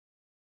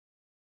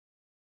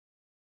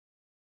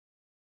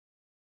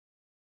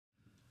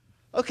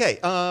Okay,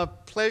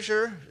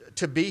 pleasure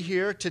to be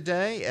here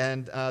today,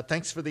 and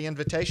thanks for the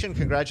invitation.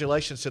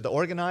 Congratulations to the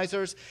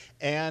organizers,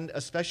 and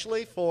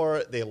especially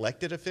for the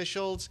elected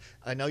officials.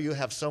 I know you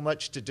have so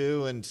much to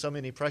do and so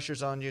many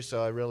pressures on you,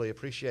 so I really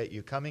appreciate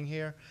you coming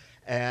here,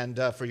 and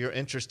for your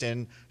interest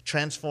in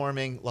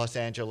Los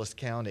Angeles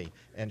County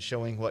and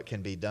showing what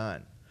can be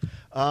done.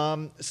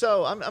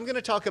 So I'm going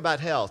to talk about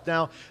health.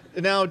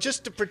 Now,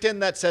 just to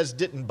pretend that says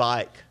didn't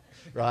bike,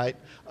 right?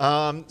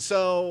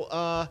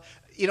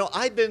 You know,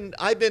 I've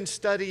been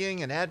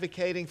studying and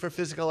advocating for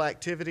physical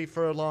activity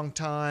for a long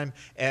time,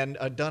 and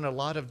done a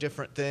lot of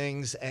different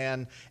things.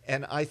 And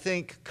I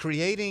think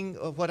creating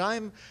what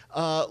I'm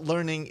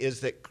learning is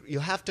that you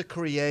have to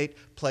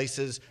create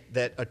places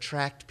that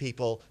attract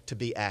people to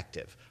be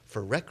active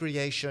for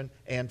recreation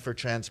and for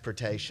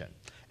transportation.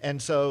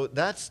 And so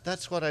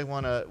that's what I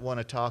want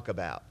to talk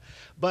about.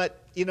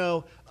 But you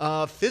know,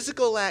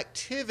 physical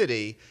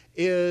activity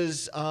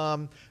is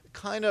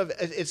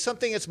it's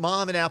something that's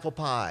mom and apple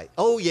pie.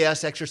 Oh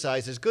yes,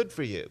 exercise is good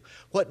for you.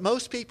 What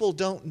most people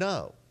don't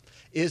know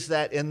is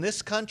that in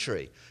this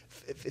country,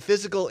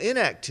 physical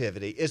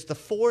inactivity is the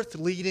fourth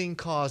leading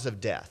cause of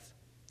death.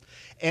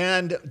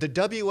 And the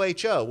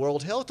WHO,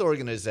 World Health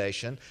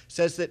Organization,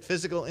 says that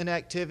physical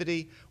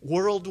inactivity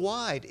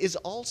worldwide is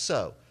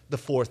also the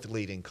fourth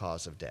leading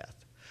cause of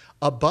death,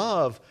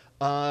 above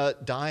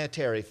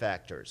dietary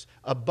factors,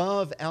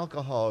 above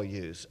alcohol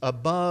use,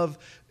 above,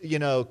 you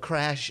know,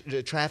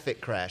 traffic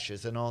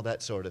crashes and all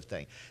that sort of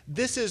thing.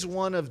 This is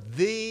one of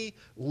the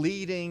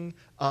leading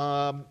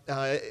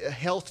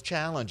health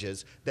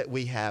challenges that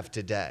we have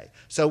today.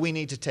 So we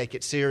need to take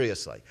it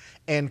seriously.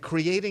 And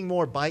creating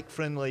more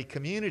bike-friendly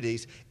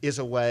communities is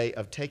a way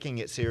of taking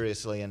it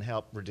seriously and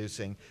help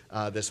reducing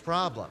this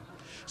problem.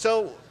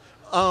 So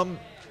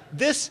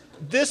this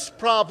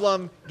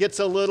problem gets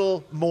a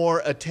little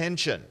more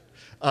attention.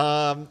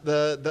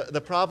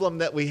 The problem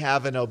that we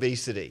have in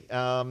obesity,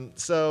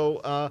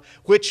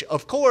 which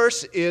of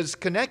course is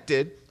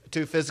connected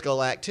to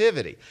physical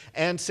activity.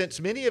 And since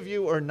many of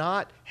you are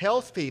not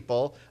health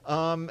people,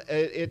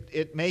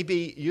 it may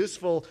be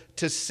useful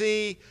to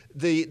see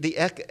the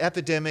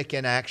epidemic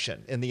in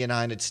action in the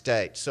United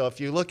States. So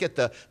if you look at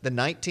the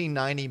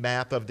 1990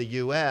 map of the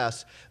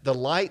US, the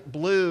light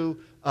blue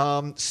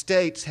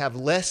states have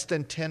less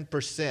than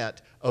 10%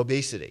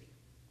 obesity.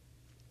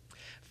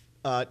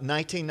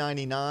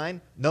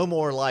 1999, no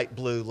more light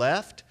blue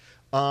left.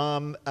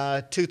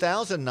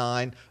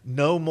 2009,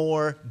 no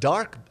more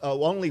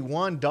only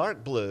one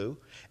dark blue,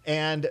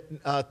 and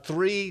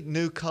 3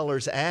 new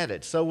colors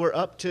added. So we're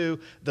up to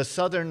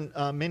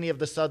the many of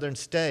the southern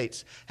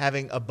states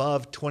having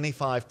above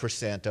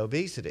 25%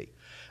 obesity.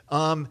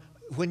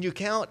 When you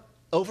count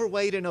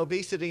overweight and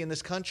obesity in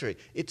this country,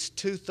 it's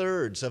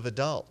 2/3 of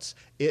adults.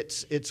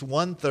 It's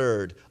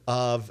 1/3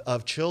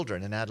 of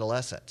children and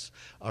adolescents.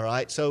 All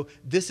right, so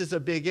this is a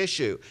big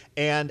issue.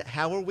 And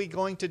how are we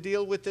going to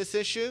deal with this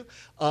issue?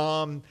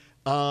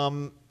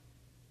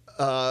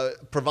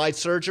 Provide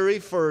surgery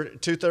for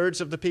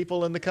 2/3 of the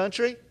people in the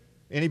country?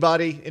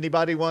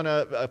 Anybody want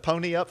to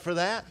pony up for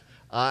that?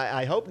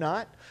 I hope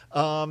not.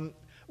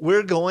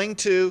 We're going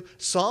to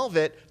solve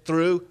it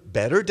through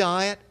better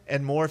diet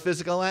and more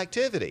physical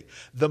activity.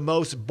 The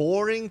most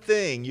boring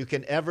thing you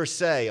can ever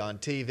say on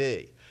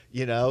TV,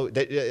 you know,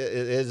 that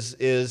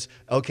is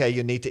okay,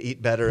 you need to eat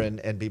better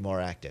and be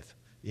more active.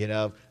 You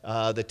know,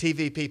 the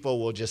TV people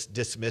will just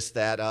dismiss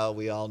that. Oh,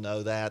 we all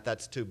know that.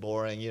 That's too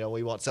boring. You know,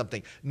 we want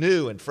something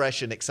new and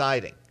fresh and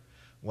exciting.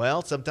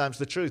 Well, sometimes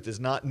the truth is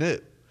not new.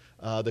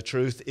 The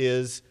truth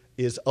is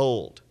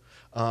old.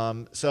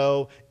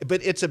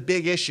 But it's a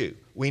big issue.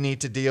 We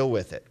need to deal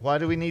with it. Why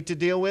do we need to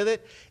deal with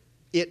it?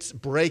 It's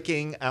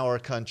breaking our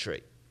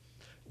country.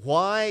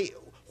 Why?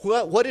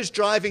 What is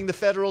driving the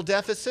federal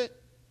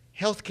deficit?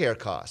 Healthcare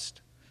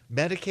cost,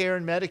 Medicare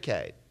and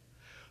Medicaid.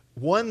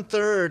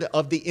 1/3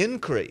 of the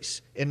increase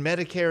in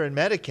Medicare and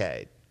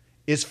Medicaid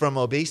is from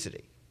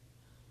obesity.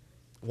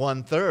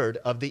 1/3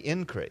 of the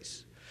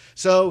increase.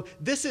 So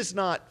this is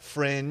not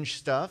fringe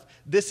stuff.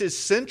 This is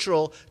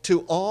central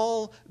to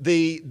all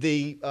the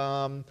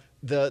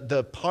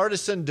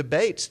partisan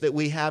debates that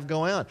we have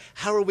going on.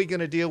 How are we going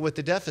to deal with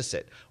the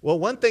deficit? Well,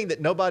 one thing that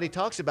nobody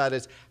talks about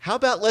is, how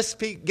about let's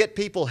get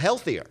people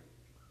healthier?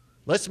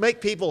 Let's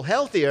make people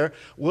healthier.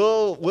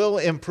 We'll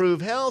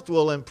improve health.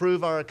 We'll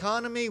improve our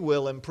economy.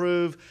 We'll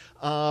improve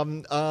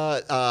clean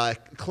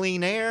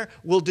air.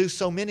 We'll do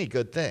so many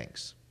good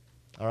things.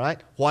 All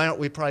right? Why aren't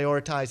we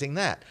prioritizing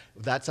that?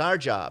 That's our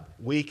job.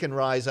 We can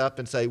rise up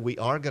and say we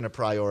are going to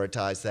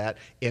prioritize that.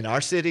 In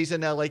our cities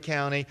in LA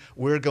County,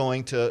 we're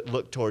going to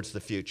look towards the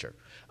future.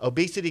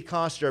 Obesity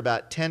costs are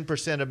about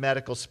 10% of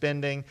medical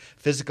spending.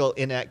 Physical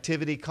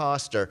inactivity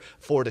costs are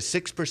 4 to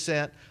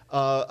 6%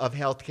 of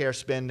healthcare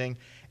spending.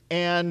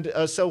 And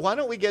so why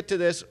don't we get to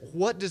this?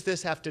 What does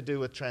this have to do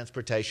with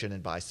transportation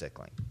and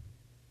bicycling?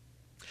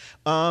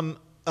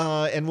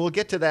 And we'll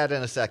get to that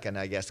in a second,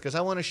 I guess, because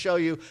I want to show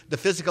you the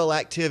physical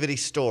activity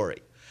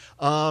story.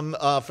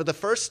 For the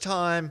first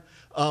time,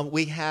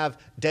 we have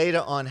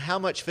data on how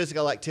much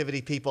physical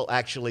activity people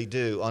actually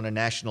do on a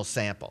national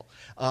sample.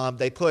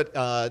 They put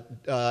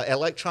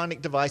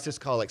electronic devices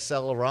called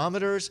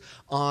accelerometers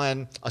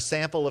on a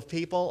sample of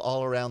people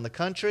all around the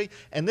country,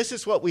 and this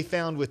is what we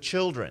found with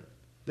children.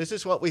 This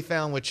is what we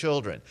found with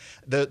children.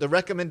 The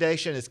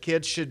recommendation is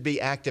kids should be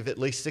active at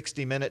least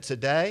 60 minutes a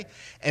day.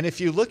 And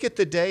if you look at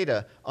the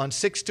data on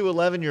 6 to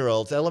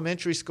 11-year-olds,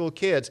 elementary school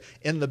kids,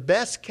 in the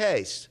best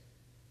case,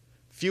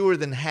 fewer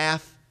than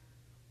half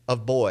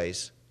of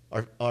boys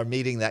are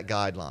meeting that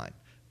guideline.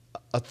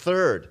 A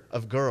third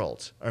of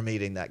girls are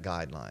meeting that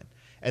guideline.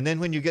 And then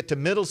when you get to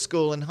middle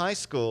school and high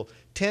school,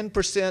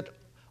 10%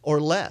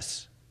 or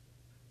less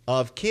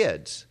of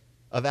kids,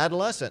 of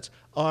adolescents,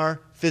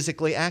 are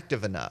physically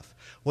active enough.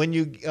 When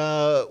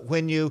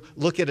you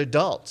look at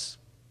adults,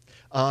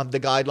 the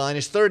guideline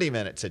is 30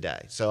 minutes a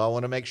day. So I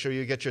want to make sure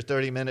you get your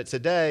 30 minutes a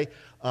day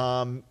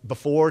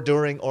before,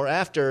 during, or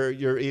after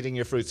you're eating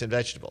your fruits and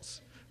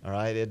vegetables. All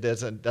right, it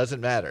doesn't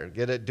matter.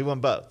 Do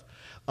them both.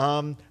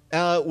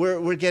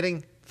 We're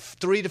getting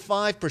 3 to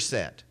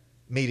 5%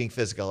 meeting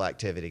physical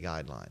activity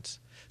guidelines.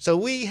 So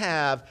we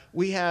have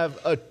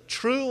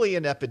truly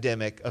an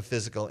epidemic of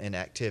physical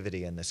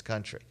inactivity in this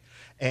country,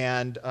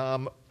 and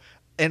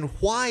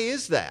why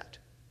is that?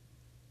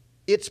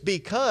 It's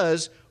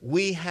because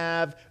we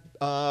have,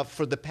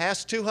 for the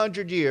past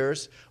 200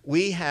 years,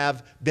 we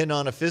have been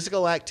on a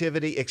physical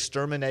activity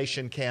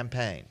extermination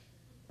campaign.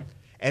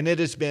 And it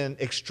has been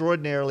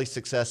extraordinarily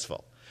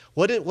successful.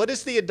 What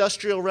is the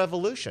Industrial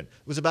Revolution?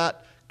 It was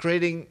about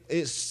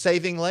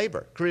saving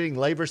labor, creating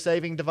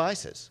labor-saving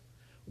devices.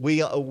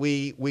 We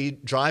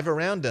drive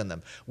around in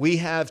them. We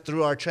have,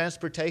 through our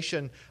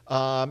transportation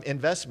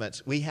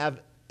investments, we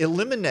have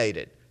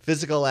eliminated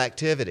physical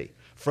activity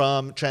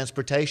from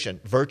transportation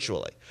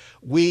virtually.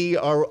 We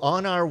are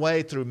on our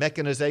way through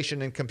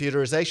mechanization and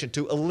computerization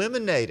to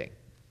eliminating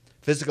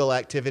physical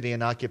activity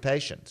and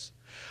occupations.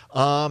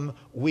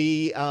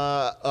 We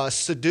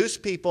seduce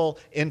people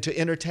into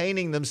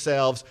entertaining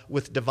themselves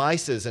with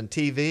devices and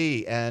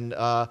TV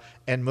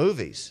and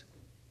movies.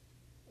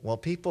 Well,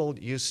 people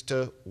used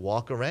to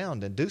walk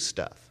around and do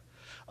stuff.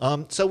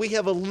 So we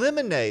have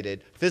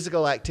eliminated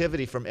physical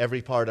activity from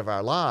every part of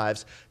our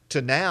lives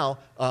to now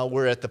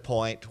we're at the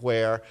point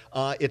where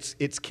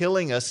it's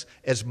killing us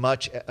as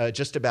much,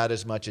 just about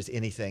as much as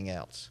anything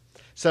else.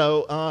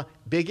 So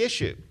big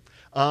issue.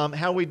 How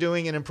are we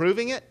doing in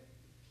improving it?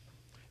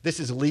 This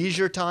is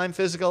leisure time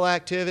physical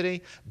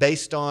activity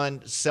based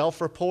on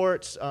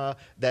self-reports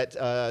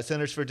that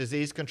Centers for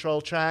Disease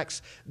Control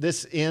tracks.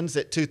 This ends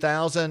at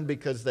 2000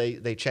 because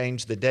they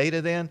changed the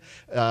data then.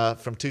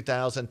 From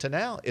 2000 to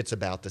now, it's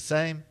about the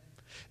same.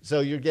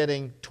 So you're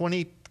getting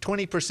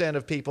 20%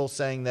 of people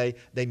saying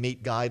they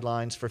meet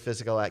guidelines for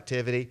physical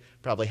activity.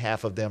 Probably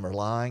half of them are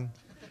lying.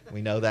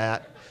 We know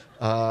that.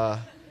 But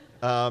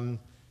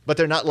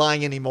they're not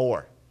lying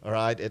anymore, all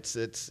right?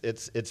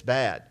 It's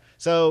bad.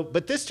 So,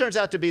 but this turns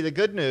out to be the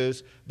good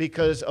news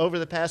because over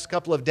the past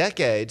couple of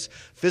decades,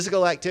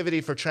 physical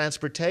activity for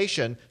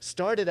transportation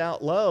started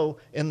out low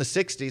in the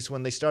 60s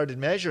when they started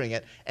measuring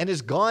it and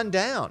has gone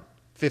down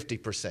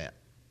 50%.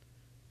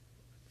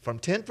 From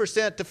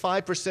 10% to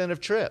 5%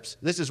 of trips.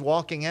 This is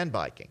walking and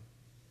biking.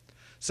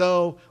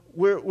 So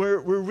we're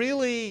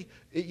really,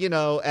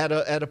 at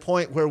a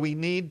point where we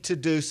need to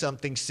do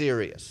something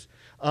serious.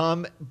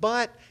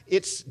 But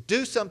it's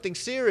do something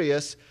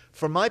serious,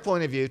 from my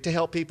point of view, to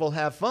help people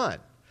have fun.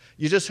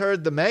 You just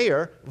heard the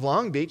mayor of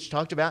Long Beach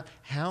talked about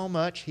how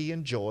much he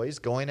enjoys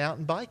going out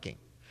and biking.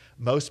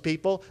 Most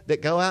people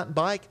that go out and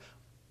bike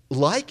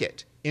like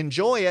it,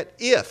 enjoy it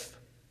if,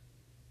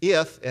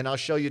 and I'll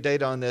show you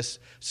data on this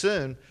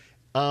soon,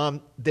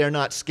 they're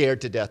not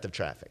scared to death of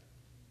traffic,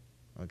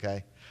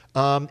 okay?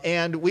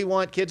 And we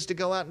want kids to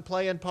go out and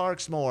play in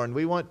parks more, and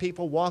we want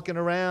people walking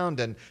around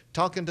and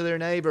talking to their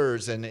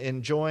neighbors and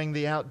enjoying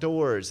the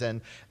outdoors.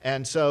 And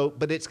so,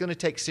 but it's going to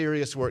take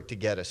serious work to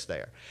get us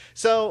there.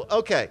 So,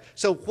 okay,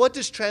 so what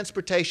does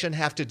transportation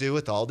have to do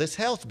with all this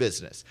health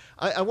business?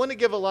 I want to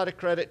give a lot of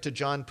credit to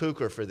John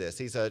Pucher for this.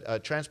 He's a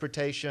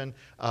transportation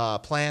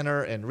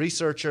planner and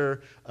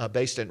researcher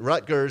based in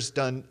Rutgers,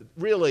 done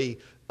really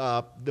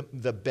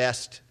the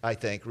best, I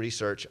think,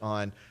 research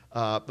on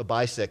the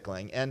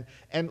bicycling. And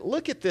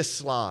look at this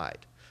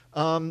slide.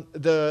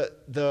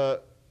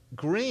 The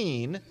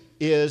green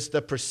is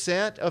the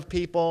percent of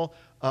people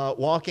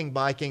walking,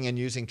 biking, and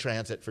using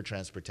transit for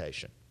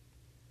transportation.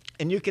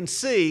 And you can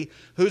see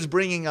who's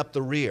bringing up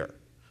the rear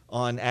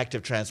on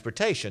active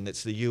transportation.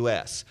 It's the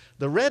U.S.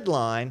 The red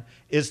line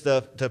is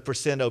the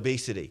percent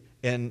obesity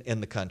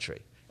in the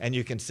country. And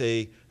you can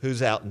see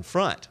who's out in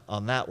front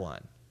on that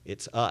one.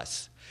 It's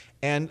us.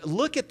 And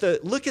look at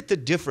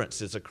the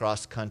differences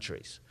across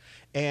countries.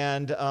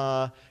 And,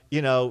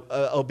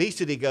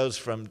 obesity goes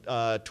from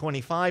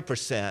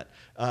 25%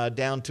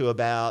 down to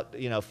about,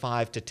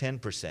 5 to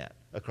 10%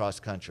 across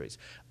countries.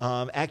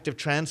 Active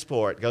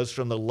transport goes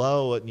from the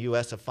low in the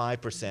U.S. of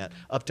 5%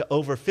 up to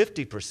over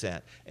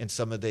 50% in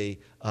some of the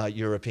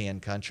European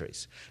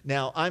countries.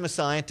 Now, I'm a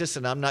scientist,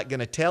 and I'm not going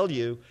to tell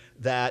you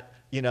that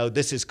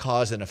this is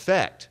cause and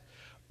effect.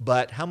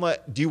 But how much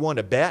do you want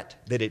to bet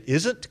that it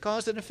isn't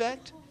cause and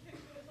effect?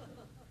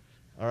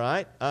 All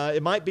right,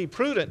 it might be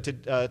prudent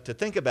to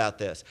think about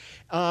this.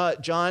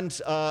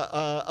 John's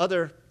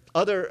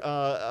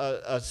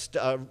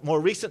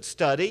more recent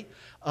study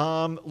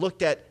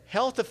looked at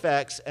health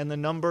effects and the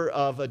number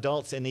of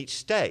adults in each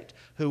state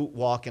who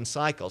walk and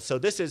cycle. So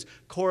this is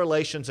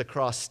correlations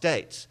across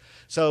states.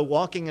 So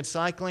walking and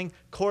cycling,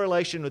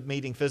 correlation with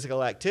meeting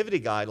physical activity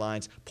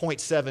guidelines,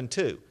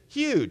 0.72.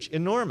 Huge,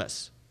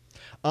 enormous.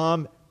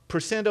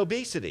 Percent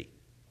obesity,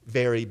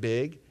 very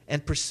big.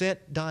 And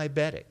percent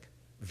diabetic,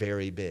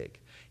 very big.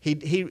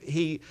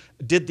 He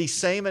did the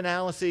same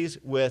analyses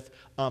with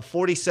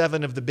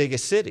 47 of the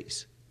biggest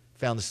cities,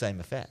 found the same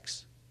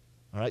effects.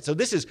 All right, so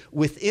this is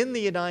within the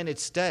United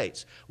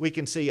States. We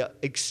can see an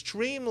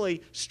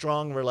extremely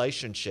strong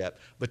relationship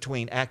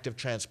between active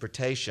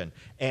transportation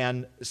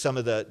and some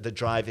of the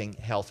driving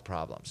health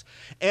problems.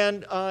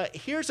 And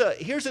here's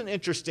an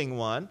interesting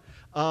one.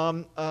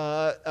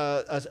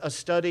 A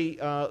study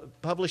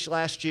published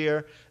last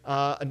year,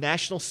 a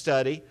national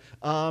study,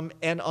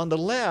 and on the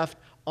left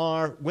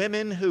are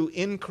women who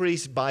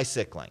increase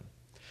bicycling,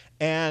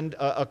 and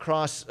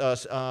across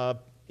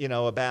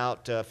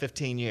about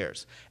 15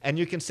 years. And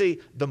you can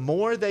see the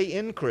more they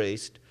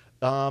increased,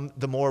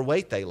 the more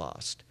weight they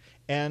lost.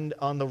 And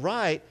on the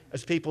right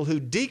is people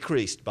who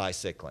decreased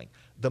bicycling.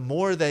 The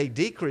more they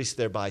decreased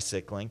their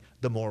bicycling,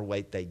 the more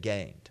weight they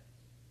gained.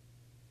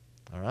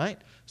 All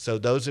right? So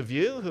those of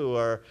you who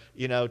are,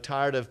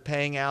 tired of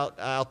paying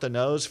out the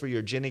nose for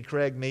your Jenny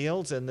Craig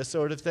meals and this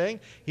sort of thing,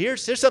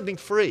 here's something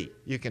free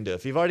you can do.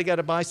 If you've already got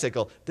a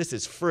bicycle, this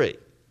is free.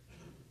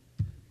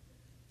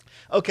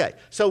 Okay,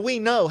 so we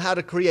know how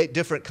to create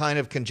different kind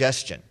of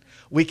congestion.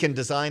 We can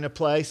design a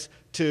place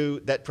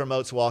that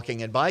promotes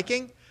walking and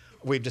biking.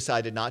 We've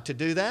decided not to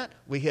do that.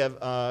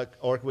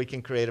 Or we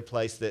can create a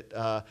place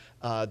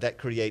that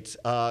creates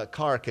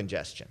car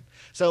congestion.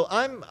 So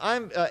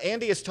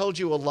Andy has told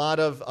you what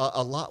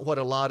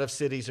a lot of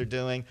cities are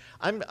doing.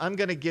 I'm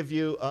going to give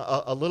you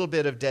a little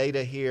bit of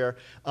data here.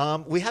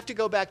 We have to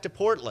go back to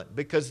Portland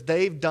because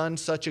they've done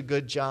such a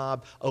good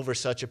job over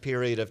such a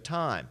period of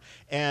time.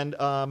 And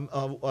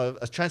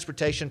a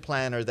transportation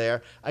planner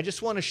there, I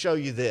just want to show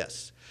you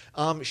this.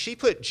 She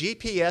put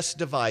GPS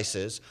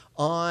devices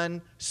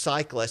on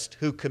cyclists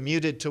who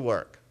commuted to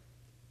work.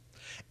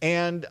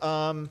 And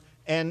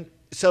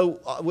so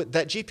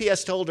that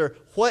GPS told her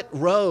what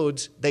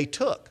roads they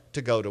took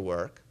to go to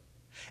work.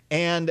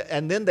 And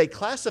then they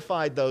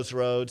classified those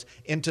roads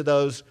into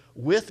those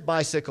with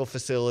bicycle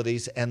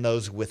facilities and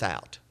those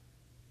without.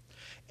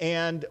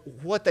 And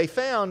what they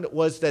found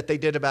was that they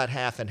did about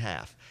half and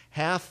half.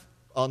 Half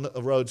on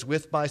the roads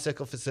with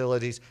bicycle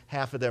facilities,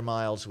 half of their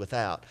miles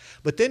without.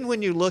 But then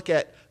when you look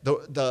at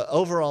the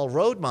overall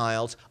road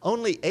miles,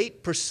 only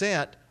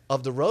 8%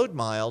 of the road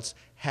miles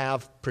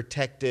have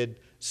protected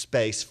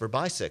space for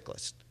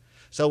bicyclists.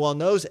 So on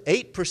those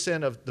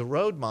 8% of the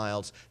road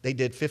miles, they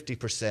did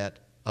 50%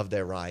 of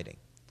their riding.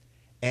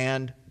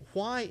 And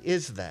why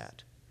is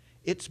that?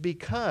 It's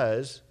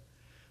because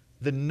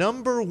the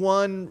number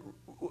one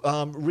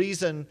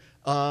reason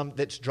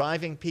that's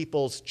driving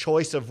people's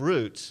choice of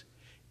routes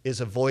is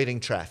avoiding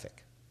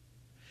traffic.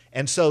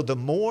 And so the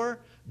more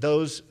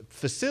those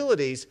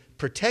facilities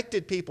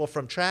protected people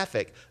from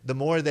traffic, the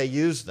more they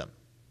used them.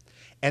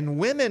 And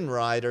women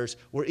riders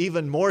were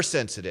even more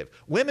sensitive.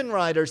 Women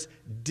riders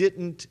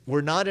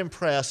were not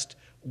impressed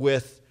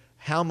with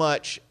how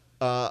much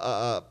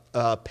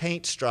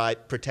paint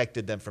stripe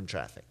protected them from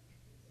traffic.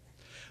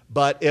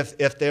 But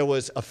if there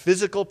was a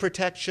physical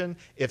protection,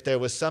 if there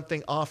was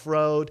something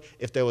off-road,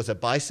 if there was a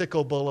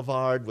bicycle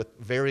boulevard with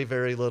very,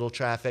 very little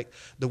traffic,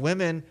 the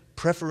women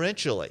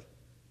preferentially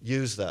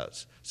use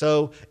those.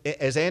 So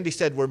as Andy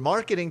said, we're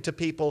marketing to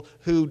people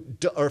who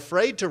are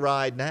afraid to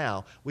ride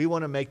now. We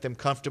want to make them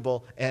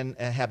comfortable and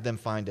have them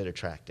find it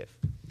attractive.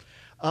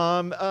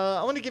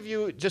 I want to give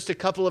you just a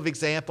couple of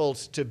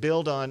examples to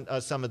build on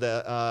some of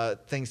the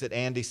things that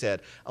Andy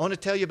said. I want to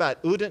tell you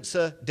about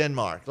Odense,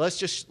 Denmark. Let's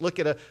just look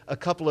at a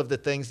couple of the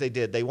things they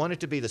did. They wanted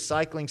to be the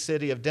cycling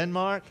city of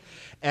Denmark,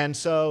 and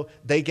so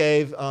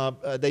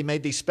they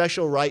made these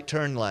special right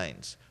turn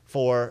lanes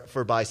for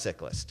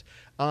bicyclists.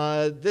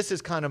 This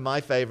is kind of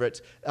my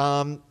favorites.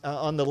 On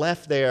the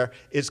left there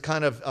is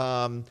kind of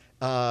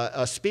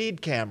a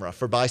speed camera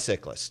for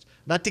bicyclists.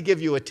 Not to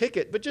give you a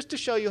ticket, but just to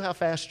show you how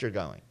fast you're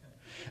going.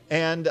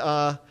 And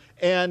the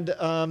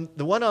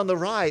one on the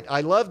right,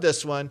 I love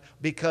this one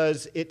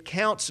because it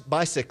counts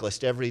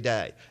bicyclists every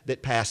day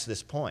that pass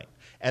this point.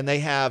 And they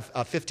have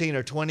 15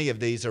 or 20 of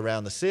these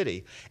around the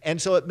city.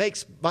 And so it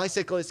makes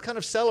bicyclists, kind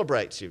of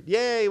celebrates you.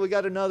 Yay, we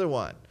got another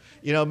one.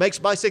 Makes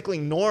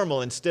bicycling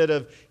normal instead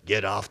of,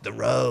 get off the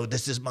road,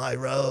 this is my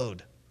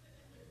road.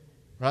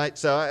 Right?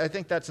 So I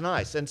think that's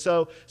nice. And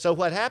so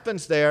what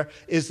happens there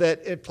is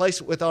that in a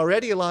place with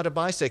already a lot of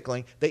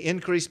bicycling, they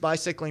increased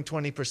bicycling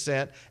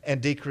 20%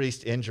 and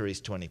decreased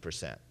injuries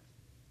 20%. I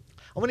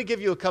want to give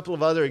you a couple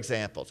of other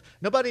examples.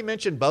 Nobody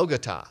mentioned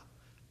Bogota.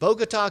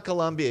 Bogota,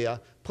 Colombia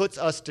puts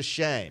us to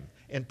shame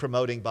in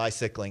promoting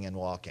bicycling and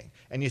walking.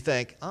 And you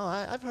think, oh,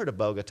 I've heard of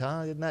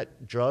Bogota. Isn't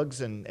that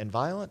drugs and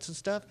violence and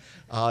stuff?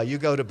 You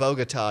go to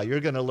Bogota,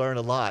 you're going to learn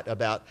a lot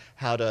about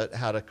how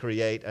to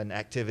create an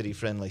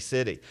activity-friendly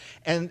city.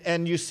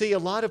 And you see a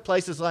lot of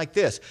places like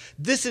this.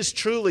 This is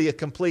truly a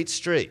complete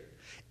street.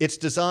 It's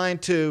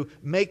designed to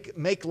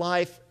make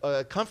life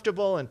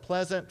comfortable and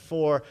pleasant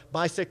for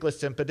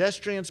bicyclists and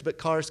pedestrians, but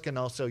cars can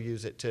also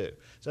use it too.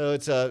 So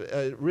it's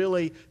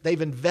really, they've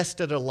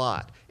invested a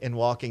lot in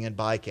walking and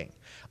biking.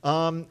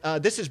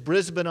 This is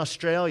Brisbane,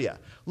 Australia.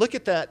 Look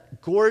at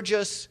that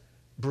gorgeous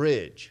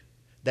bridge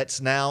that's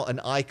now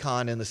an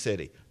icon in the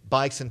city.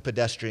 Bikes and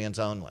pedestrians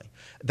only.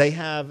 They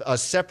have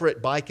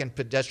separate bike and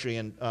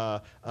pedestrian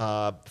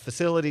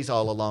facilities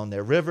all along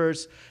their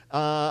rivers.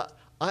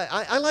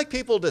 I like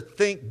people to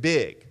think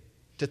big,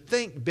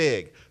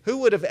 Who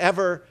would have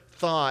ever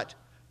thought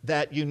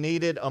that you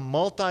needed a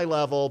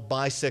multi-level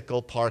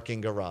bicycle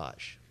parking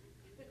garage?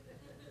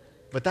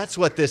 But that's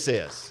what this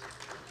is.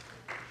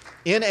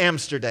 In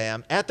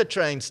Amsterdam, at the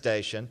train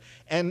station,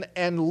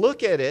 and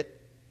look at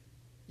it,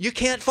 you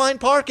can't find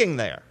parking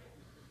there.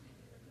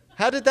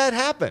 How did that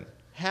happen?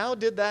 How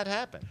did that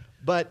happen?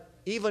 But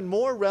even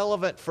more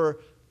relevant for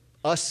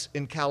us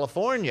in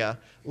California,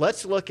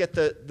 let's look at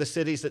the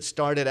cities that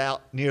started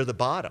out near the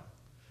bottom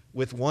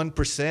with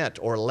 1%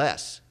 or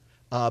less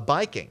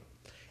biking.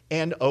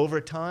 And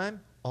over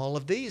time, all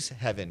of these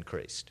have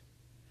increased,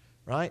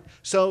 right?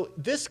 So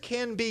this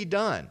can be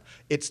done.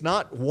 It's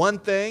not one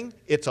thing,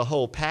 it's a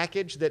whole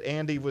package that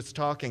Andy was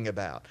talking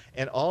about.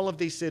 And all of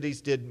these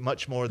cities did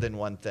much more than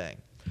one thing.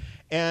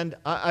 And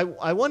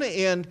I want to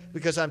end,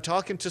 because I'm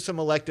talking to some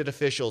elected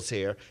officials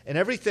here, and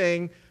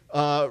everything,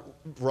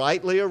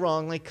 rightly or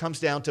wrongly, comes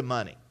down to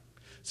money.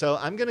 So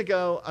I'm going to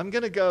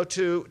go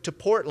to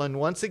Portland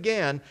once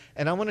again,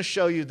 and I want to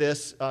show you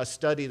this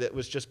study that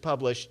was just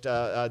published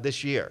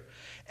this year.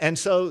 And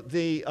so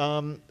the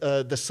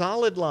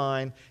solid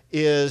line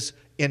is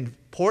in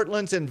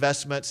Portland's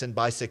investments in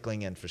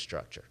bicycling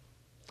infrastructure.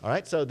 All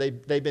right, so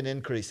they've been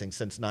increasing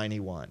since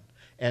 '91,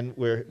 and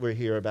we're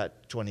here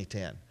about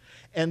 2010.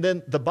 And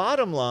then the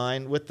bottom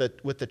line with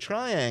the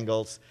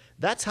triangles,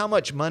 that's how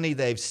much money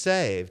they've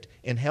saved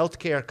in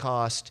healthcare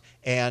cost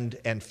and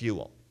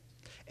fuel.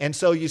 And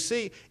so you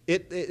see,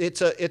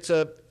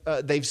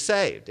 they've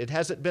saved. It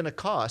hasn't been a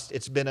cost;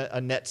 it's been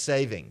a net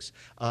savings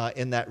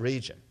in that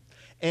region.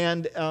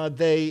 And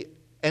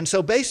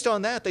so based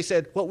on that, they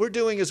said, what we're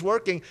doing is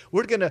working.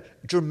 We're going to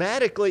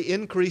dramatically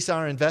increase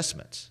our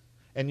investments.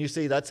 And you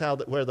see, that's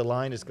where the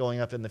line is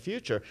going up in the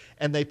future.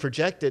 And they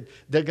projected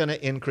they're going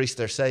to increase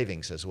their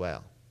savings as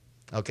well.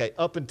 Okay,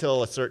 up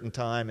until a certain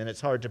time, and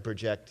it's hard to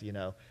project,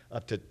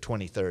 up to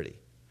 2030.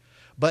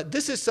 But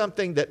this is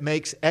something that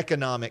makes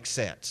economic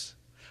sense.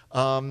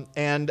 One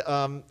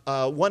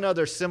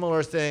other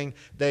similar thing,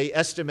 they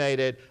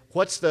estimated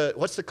what's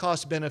the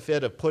cost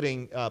benefit of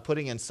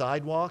putting in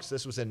sidewalks.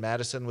 This was in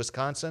Madison,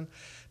 Wisconsin,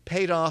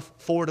 paid off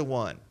 4 to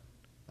 1.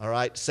 All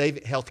right,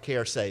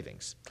 healthcare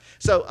savings.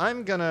 So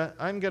I'm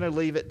gonna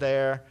leave it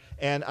there,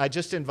 and I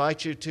just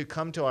invite you to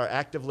come to our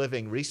Active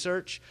Living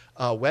Research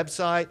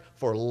website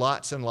for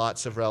lots and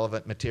lots of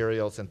relevant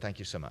materials. And thank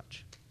you so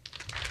much.